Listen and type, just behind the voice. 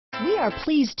We are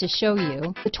pleased to show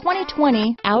you the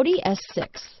 2020 Audi S6.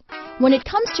 When it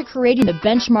comes to creating the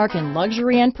benchmark in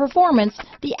luxury and performance,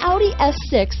 the Audi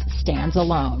S6 stands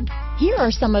alone. Here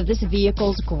are some of this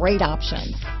vehicle's great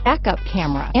options: backup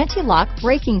camera, anti-lock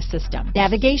braking system,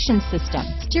 navigation system,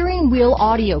 steering wheel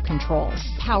audio controls,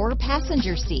 power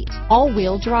passenger seat,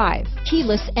 all-wheel drive,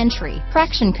 keyless entry,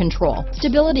 traction control,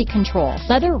 stability control,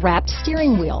 leather-wrapped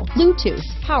steering wheel, Bluetooth,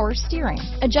 power steering,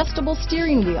 adjustable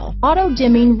steering wheel,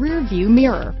 auto-dimming rear-view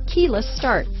mirror, keyless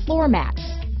start, floor mats,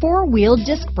 four-wheel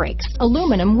disc brakes,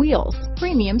 aluminum wheels,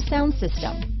 premium sound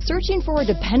system. Searching for a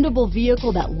dependable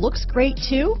vehicle that looks great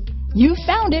too? You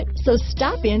found it, so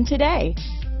stop in today.